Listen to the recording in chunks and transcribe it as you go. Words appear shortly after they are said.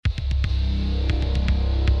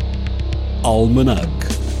Almanac.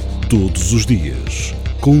 Todos os dias,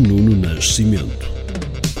 com Nuno Nascimento.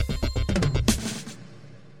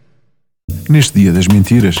 Neste dia das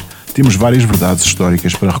mentiras, temos várias verdades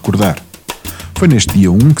históricas para recordar. Foi neste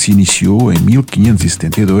dia 1 que se iniciou, em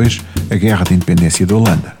 1572, a Guerra de Independência da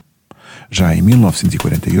Holanda. Já em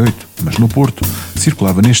 1948, mas no Porto,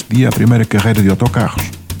 circulava neste dia a primeira carreira de autocarros.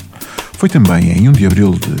 Foi também em 1 de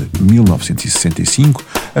abril de 1965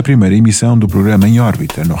 a primeira emissão do programa Em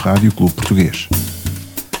Órbita no Rádio Clube Português.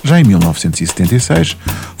 Já em 1976,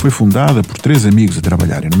 foi fundada por 3 amigos a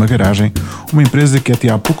trabalharem numa garagem uma empresa que até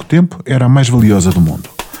há pouco tempo era a mais valiosa do mundo,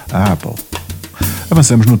 a Apple.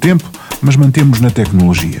 Avançamos no tempo, mas mantemos na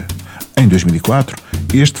tecnologia. Em 2004,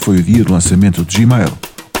 este foi o dia do lançamento do Gmail,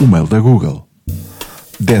 o mail da Google.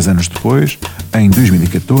 10 anos depois, em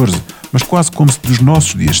 2014, mas quase como se dos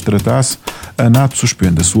nossos dias se tratasse, a NATO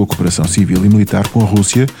suspende a sua cooperação civil e militar com a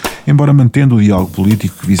Rússia, embora mantendo o diálogo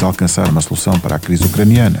político que visa alcançar uma solução para a crise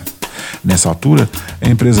ucraniana. Nessa altura, a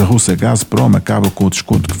empresa russa Gazprom acaba com o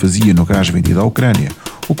desconto que fazia no gás vendido à Ucrânia,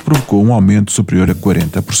 o que provocou um aumento superior a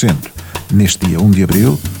 40%. Neste dia 1 de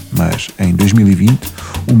abril, mas em 2020,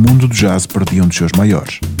 o mundo do jazz perdia um dos seus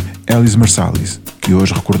maiores, Ellis Marsalis, que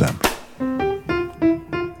hoje recordamos.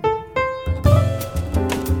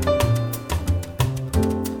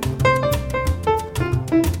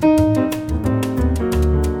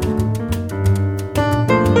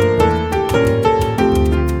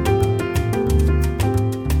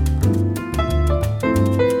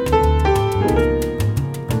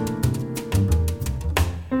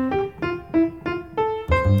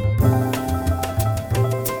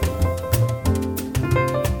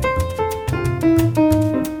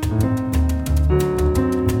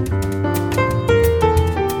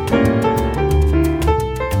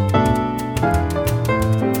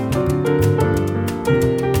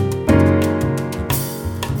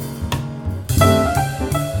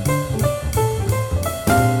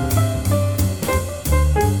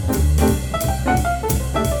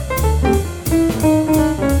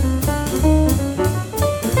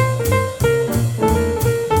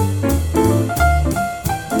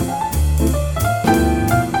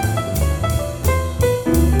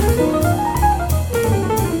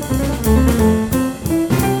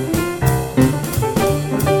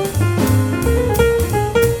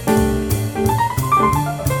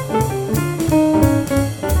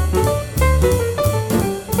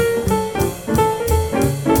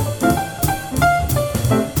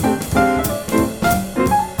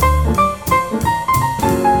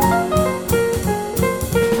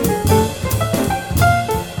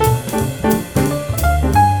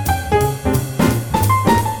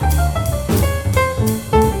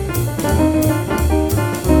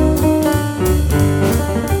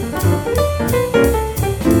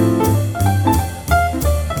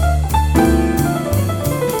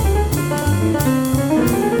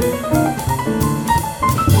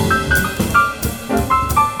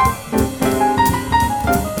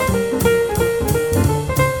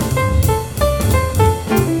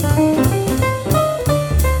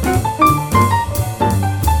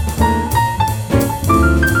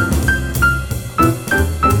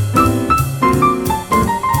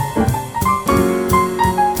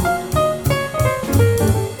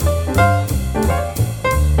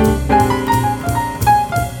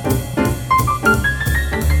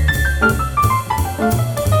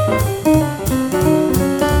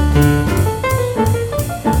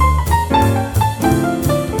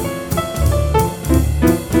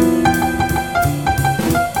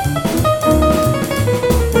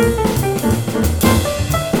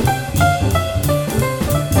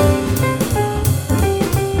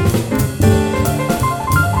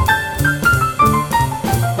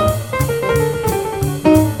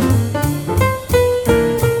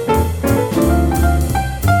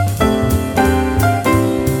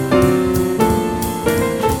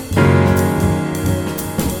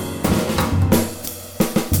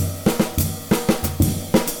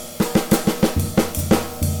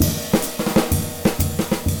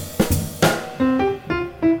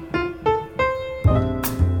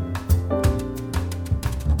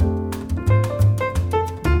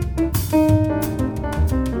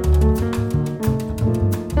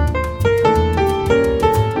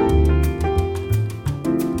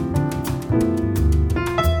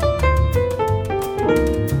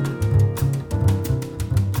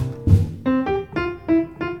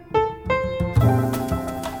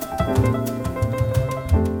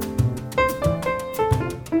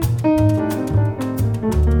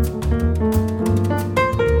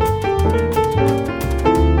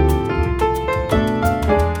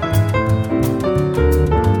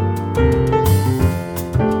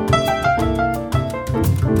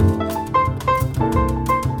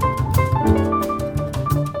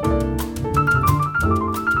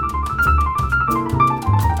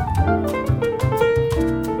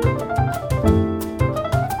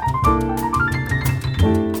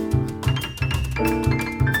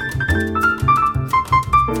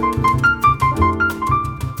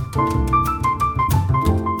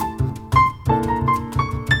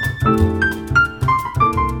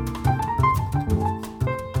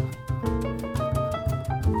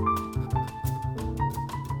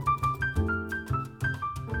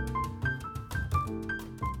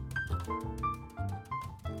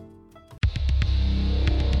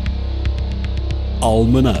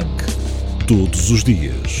 Almanac. Todos os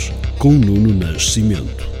dias, com Nuno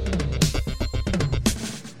Nascimento.